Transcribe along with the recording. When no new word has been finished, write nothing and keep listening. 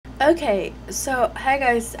Okay, so hi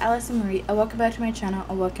guys, Alice and Marie. Welcome back to my channel,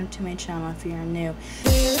 or welcome to my channel if you're new.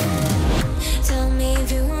 Tell me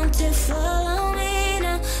if you want to follow me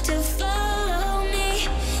now, to follow me.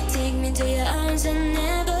 Take me to your arms and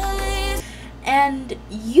never leave. And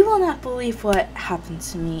you will not believe what happened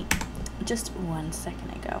to me just 1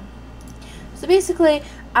 second ago. So basically,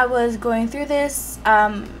 I was going through this,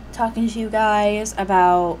 talking to you guys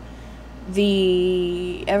about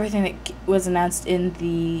everything that was announced in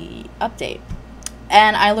the update,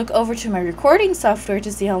 and I look over to my recording software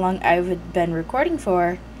to see how long I've been recording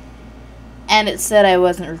for, and it said I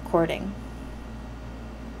wasn't recording.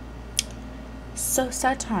 So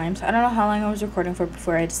sad times. I don't know how long I was recording for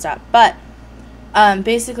before I had to stop, but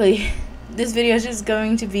basically this video is just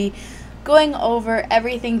going to be going over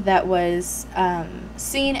everything that was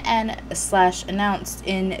seen and / announced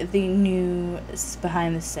in the new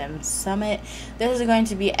Behind the Sims Summit. This is going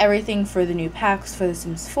to be everything for the new packs for The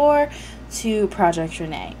Sims 4 to Project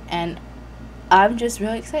Renee, and I'm just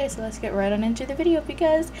really excited, so let's get right on into the video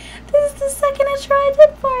because this is the second intro I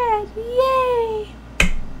did for it.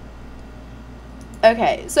 Yay!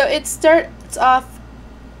 Okay, so it starts off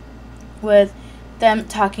with them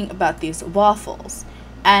talking about these waffles.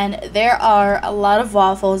 And there are a lot of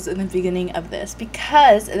waffles in the beginning of this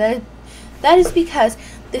because that is because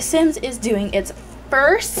The Sims is doing its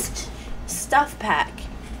first stuff pack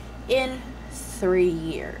in 3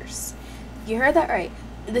 years. You heard that right.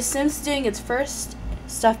 The Sims is doing its first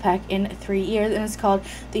stuff pack in 3 years, and it's called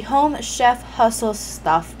the Home Chef Hustle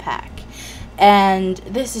Stuff Pack. And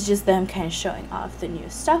this is just them kind of showing off the new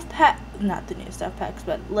stuff pack, not the new stuff packs,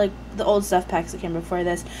 but like the old stuff packs that came before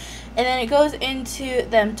this. And then it goes into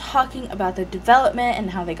them talking about the development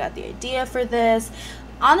and how they got the idea for this.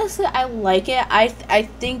 Honestly, I like it. I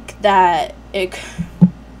think that it...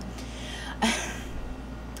 I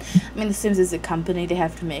mean, The Sims is a company. They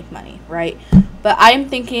have to make money, right? But I'm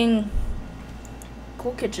thinking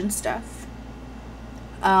cool kitchen stuff.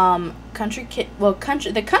 The country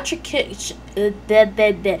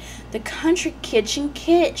kitchen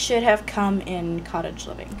kit should have come in Cottage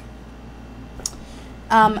Living.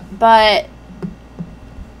 But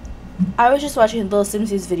I was just watching Little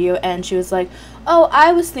Simsy's video, and she was like, "Oh,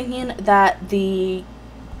 I was thinking that the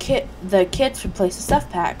kits replace the stuff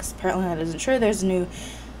packs. Apparently that isn't true. There's a new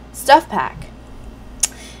stuff pack."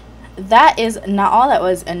 That is not all that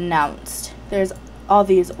was announced. There's all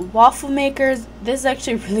these waffle makers. This is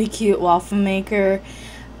actually a really cute waffle maker.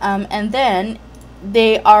 And then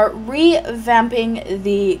they are revamping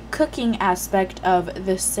the cooking aspect of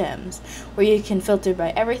The Sims, where you can filter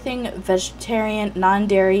by everything: vegetarian,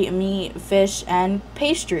 non-dairy, meat, fish, and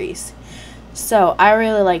pastries. So I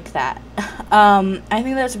really like that. I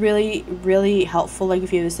think that's really, really helpful. Like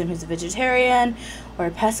if you have a Sim who's a vegetarian or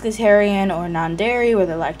a pescatarian or non-dairy, or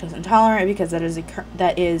they're lactose intolerant, because that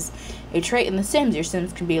is a trait in The Sims. Your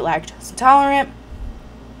Sims can be lactose intolerant.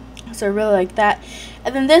 So I really like that.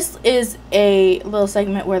 And then this is a little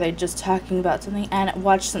segment where they're just talking about something, and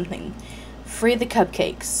watch something. Free the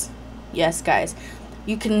cupcakes. Yes, guys.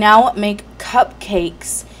 You can now make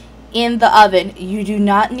cupcakes in the oven. You do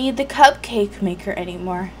not need the cupcake maker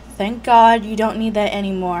anymore. Thank God you don't need that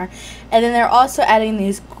anymore. And then they're also adding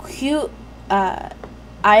these cute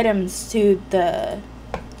items to the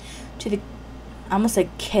I almost said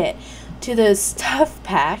kit, to the stuff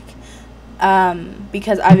pack.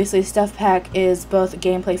 Because obviously stuff pack is both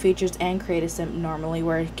gameplay features and create a sim normally,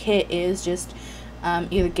 where kit is just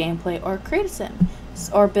either gameplay or create a sim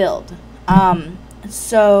or build.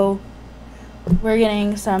 So we're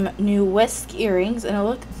getting some new whisk earrings, and it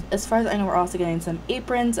looks, as far as I know, we're also getting some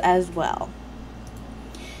aprons as well.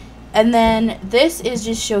 And then this is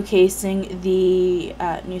just showcasing the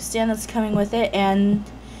new stand that's coming with it, and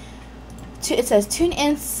it says tune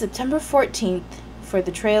in September 14th for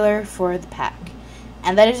the trailer for the pack,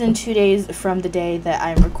 and that is in 2 days from the day that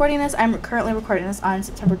I'm recording this. I'm currently recording this on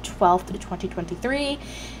September 12th, 2023,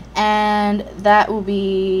 and that will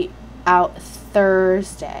be out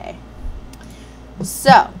Thursday.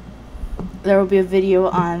 So there will be a video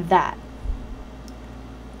on that.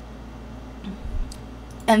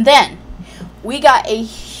 And then we got a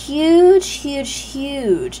huge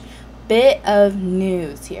bit of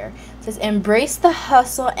news here. It says embrace the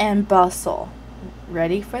hustle and bustle.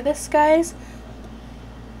 Ready for this, guys?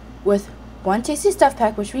 With one tasty stuff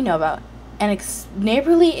pack, which we know about, an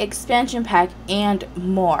neighborly expansion pack, and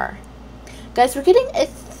more. Guys, we're getting a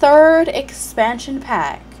third expansion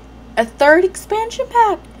pack. A third expansion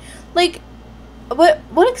pack. Like,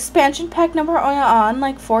 what expansion pack number are we on?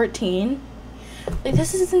 Like 14? Like,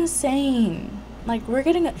 this is insane. Like, we're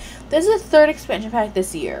getting this is a third expansion pack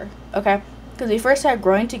this year. Okay, because we first started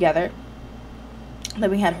growing together.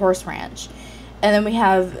 Then we had Horse Ranch. And then we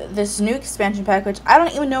have this new expansion pack, which I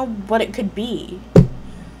don't even know what it could be.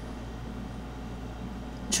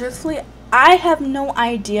 Truthfully, I have no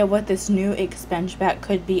idea what this new expansion pack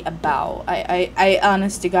could be about. I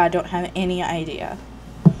honest to God, don't have any idea.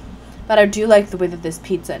 But I do like the way that this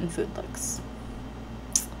pizza and food looks.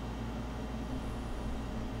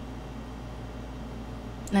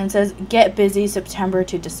 And it says, get busy September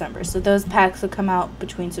to December. So those packs will come out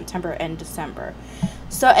between September and December.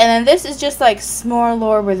 So, and then this is just like s'more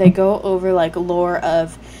lore where they go over like lore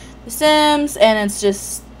of The Sims. And it's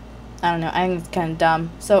just, I don't know, I think it's kind of dumb.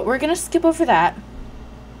 So we're going to skip over that.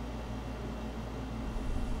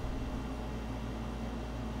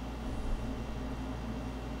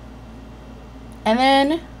 And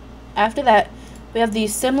then, after that, we have the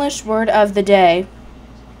Simlish word of the day.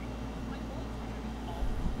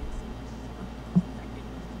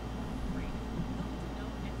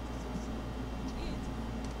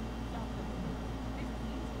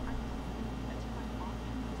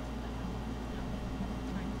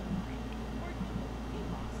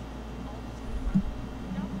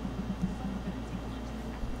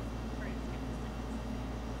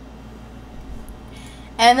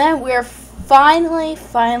 And then we're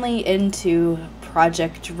finally into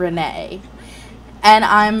Project Renee. And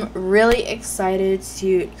I'm really excited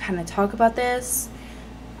to kind of talk about this.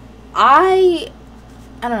 I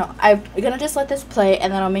don't know. I'm going to just let this play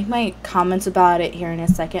and then I'll make my comments about it here in a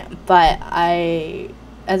second. But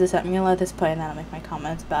as I said, I'm going to let this play and then I'll make my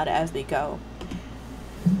comments about it as we go.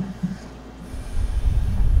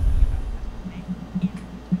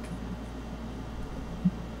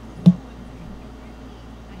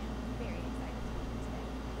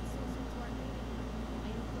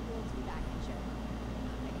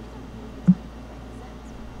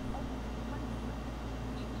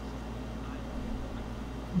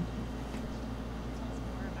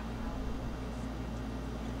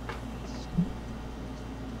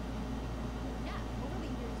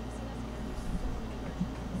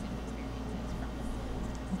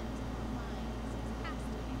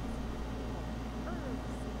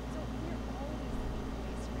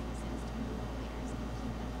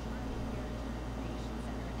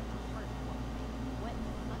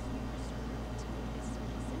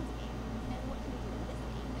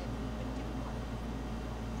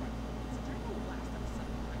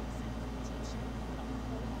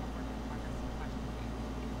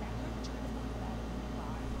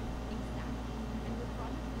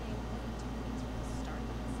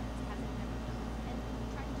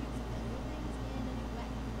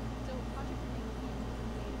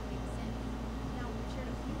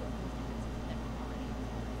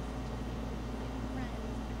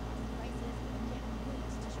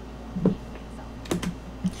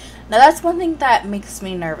 Now that's one thing that makes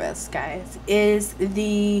me nervous, guys, is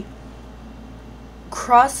the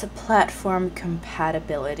cross-platform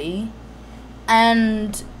compatibility.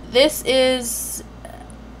 And this is,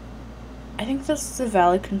 I think this is a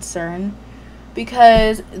valid concern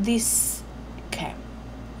because these, okay.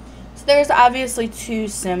 So there's obviously two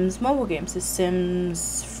Sims mobile games, the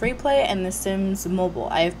Sims Free Play and the Sims Mobile.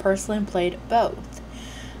 I have personally played both.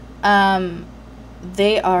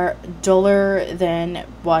 They are duller than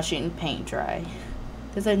watching paint dry.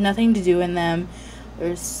 There's like nothing to do in them.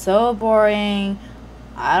 They're so boring.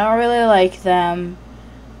 I don't really like them.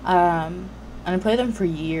 And I played them for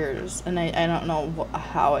years, and I don't know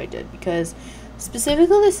how I did, because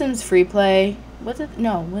specifically the Sims Free Play. Was it?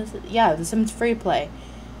 No, was it? Yeah, the Sims Free Play.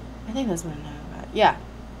 I think that's what I know about. Yeah.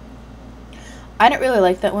 I didn't really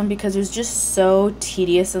like that one because it was just so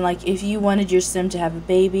tedious, and like if you wanted your sim to have a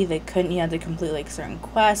baby, they couldn't. You had to complete like certain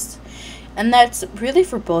quests, and that's really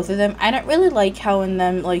for both of them. I didn't really like how in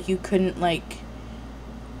them like you couldn't like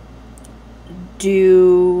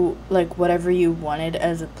do like whatever you wanted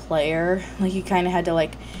as a player. Like you kind of had to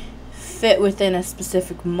like fit within a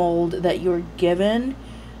specific mold that you were given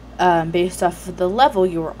based off of the level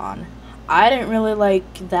you were on. I didn't really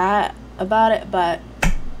like that about it, but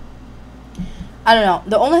I don't know.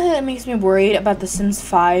 The only thing that makes me worried about The Sims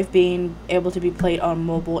 5 being able to be played on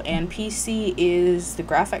mobile and PC is the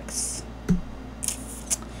graphics.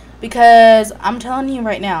 Because I'm telling you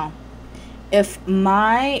right now, if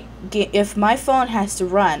my phone has to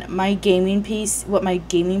run my gaming PC, what my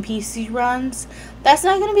gaming PC runs, that's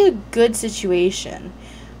not going to be a good situation.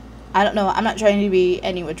 I don't know. I'm not trying to be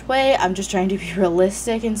any which way. I'm just trying to be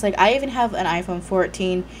realistic. And it's like I even have an iPhone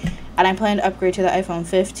 14, and I plan to upgrade to the iPhone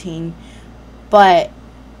 15. But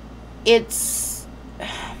it's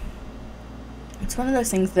one of those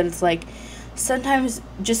things that it's like sometimes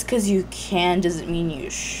just because you can doesn't mean you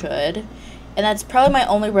should. And that's probably my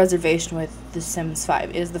only reservation with The Sims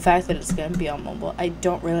 5 is the fact that it's going to be on mobile. I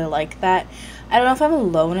don't really like that. I don't know if I'm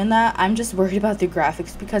alone in that. I'm just worried about the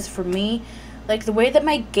graphics because for me, like, the way that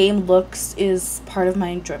my game looks is part of my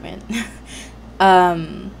enjoyment.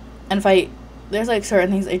 And there's, like,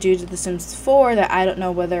 certain things I do to The Sims 4 that I don't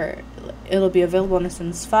know whether it'll be available on The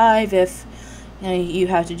Sims 5 if, you know, you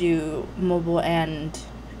have to do mobile and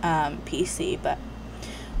PC, but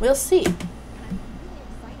we'll see.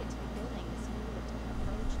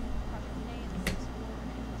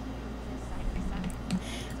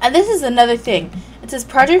 And this is another thing. It says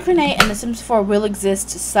Project Renee and The Sims 4 will exist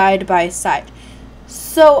side by side.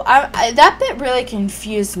 So that bit really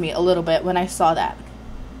confused me a little bit when I saw that.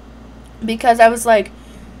 Because I was like,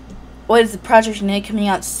 what, is the Project Renee coming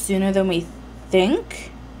out sooner than we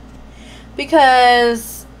think?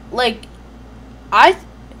 Because, like, I'm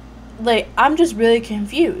just really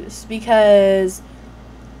confused. Because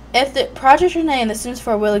if the Project Renee and The Sims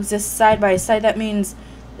 4 will exist side by side, that means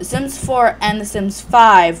The Sims 4 and The Sims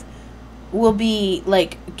 5 will be,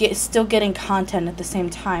 like, still getting content at the same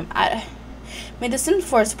time. I mean, The Sims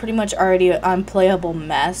 4 is pretty much already an unplayable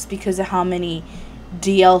mess because of how many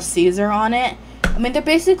DLCs are on it. I mean, they're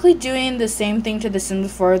basically doing the same thing to The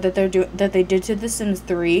Sims 4 that they did to The Sims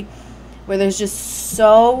 3, where there's just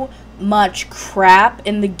so much crap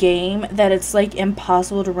in the game that it's, like,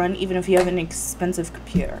 impossible to run even if you have an expensive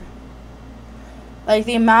computer. Like,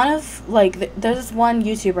 the amount of, like, there's this one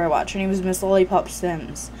YouTuber I watch. Her name is Miss Lollipop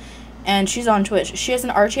Sims. And she's on Twitch. She has an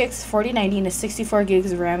RTX 4090 and a 64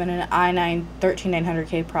 gigs of RAM and an i9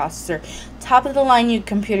 13900K processor. Top of the line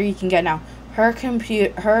computer you can get now. Her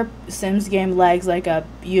Sims game lags like a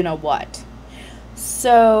you-know-what.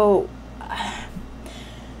 So,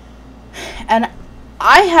 and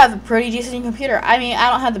I have a pretty decent computer. I mean, I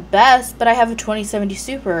don't have the best, but I have a 2070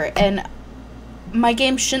 Super. And my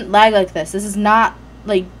game shouldn't lag like this. This is not,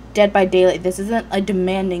 like, Dead by Daylight. This isn't a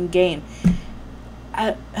demanding game.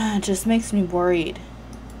 It just makes me worried.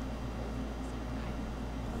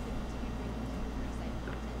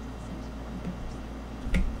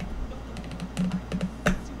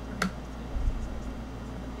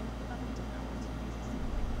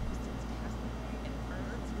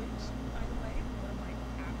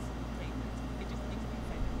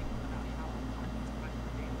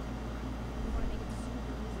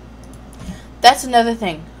 That's another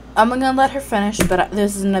thing. I'm gonna let her finish, but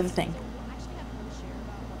this is another thing.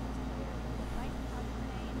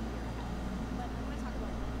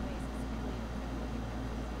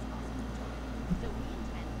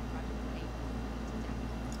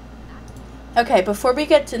 Okay, before we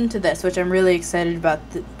get into this, which I'm really excited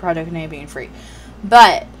about the Project Renee being free,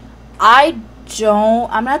 but I'm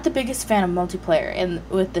not the biggest fan of multiplayer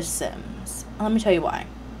with The Sims. Let me tell you why.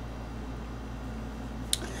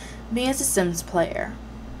 Me as a Sims player,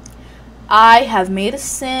 I have made a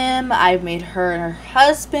Sim. I've made her and her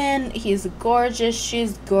husband. He's gorgeous.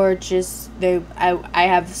 She's gorgeous. I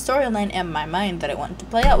have a storyline in my mind that I want to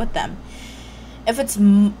play out with them.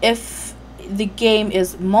 If the game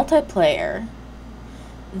is multiplayer,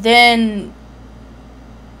 then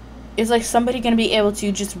is, like, somebody gonna be able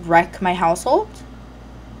to just wreck my household?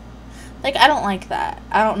 Like, I don't like that.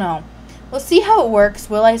 I don't know. We'll see how it works.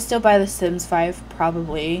 Will I still buy The Sims 5?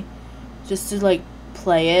 Probably. Just to, like,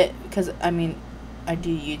 play it. Because, I mean, I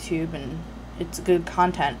do YouTube and it's good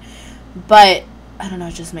content. But, I don't know,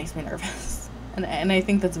 it just makes me nervous. And I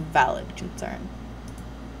think that's a valid concern.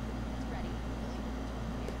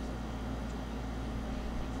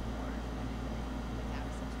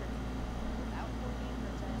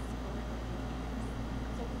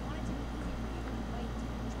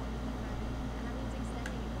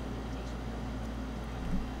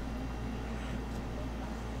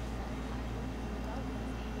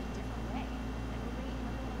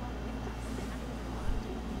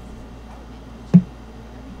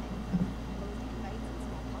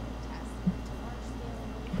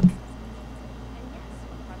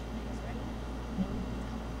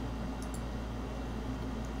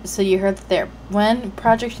 So you heard that there. When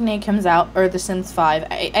Project Renee comes out, or The Sims 5,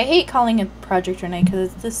 I hate calling it Project Renee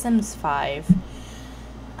because it's The Sims 5.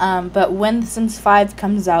 But when The Sims 5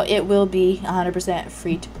 comes out, it will be 100%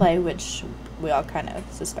 free to play, which we all kind of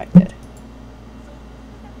suspected.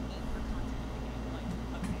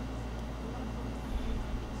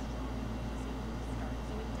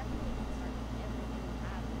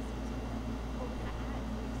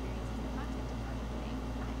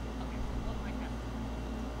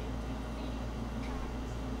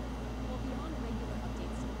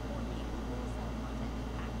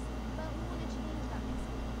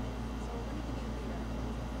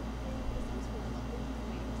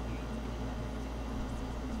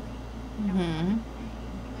 Mm-hmm.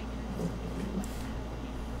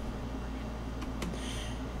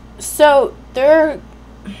 So they're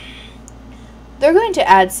going to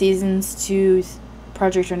add seasons to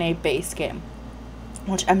Project Renee base game,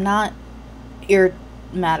 which I'm not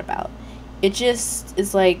mad about. It just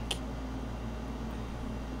is like,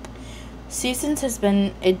 seasons has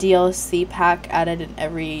been a DLC pack added in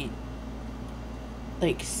every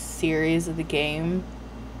like series of the game.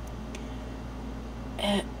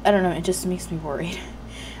 I don't know, it just makes me worried.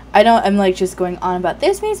 I know I'm like just going on about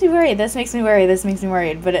this makes me worried, this makes me worried, this makes me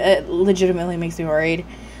worried, but it legitimately makes me worried.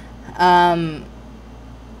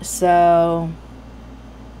 So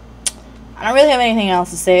I don't really have anything else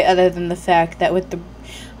to say other than the fact that with the,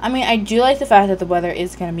 I mean, I do like the fact that the weather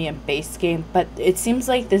is going to be a base game, but it seems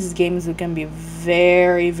like this game is going to be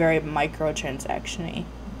very, very microtransaction-y.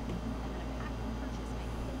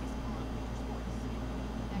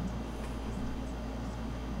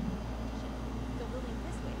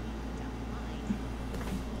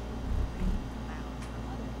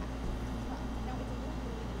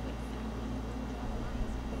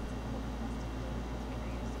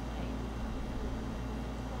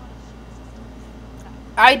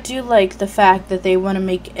 I do like the fact that they want to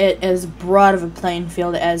make it as broad of a playing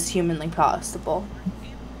field as humanly possible.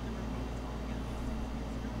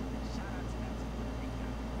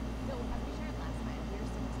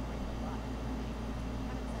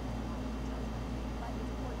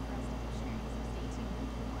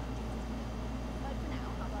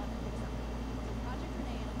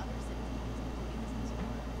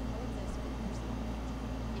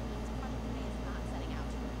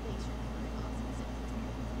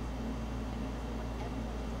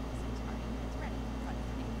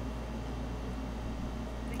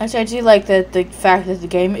 Actually, I do like the fact that the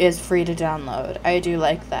game is free to download. I do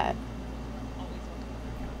like that.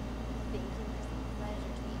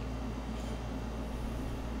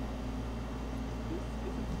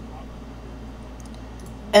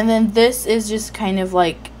 And then this is just kind of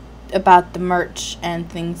like about the merch and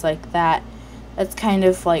things like that. That's kind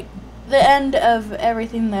of like the end of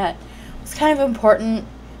everything that was kind of important.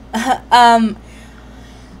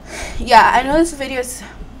 Yeah, I know this video is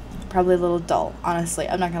probably a little dull, honestly,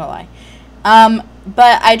 I'm not gonna lie,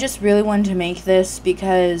 but I just really wanted to make this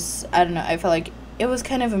because I don't know, I felt like it was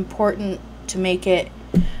kind of important to make it,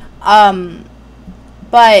 but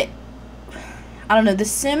I don't know, the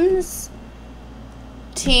Sims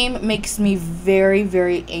team makes me very,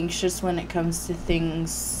 very anxious when it comes to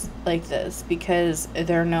things like this because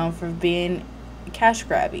they're known for being cash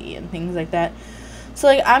grabby and things like that. So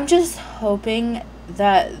like, I'm just hoping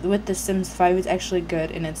that with The Sims 5 is actually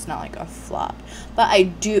good and it's not like a flop. But I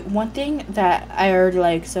do, one thing that I already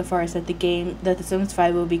like so far is that The Sims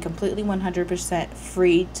 5 will be completely 100%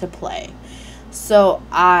 free to play. So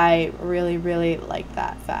I really, really like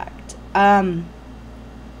that fact.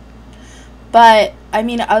 But I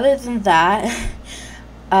mean, other than that,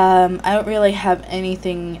 I don't really have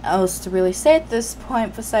anything else to really say at this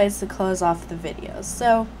point besides to close off the video.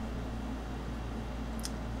 So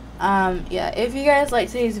yeah, if you guys like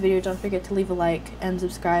today's video, don't forget to leave a like and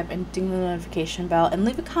subscribe and ding the notification bell and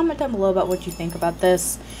leave a comment down below about what you think about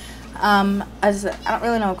this. As I don't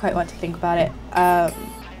really know quite what to think about it.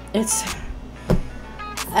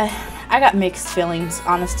 I got mixed feelings,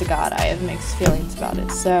 honest to God, I have mixed feelings about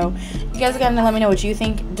it. So you guys are gonna let me know what you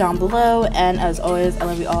think down below, and as always, I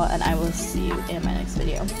love you all and I will see you in my next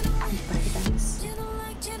video.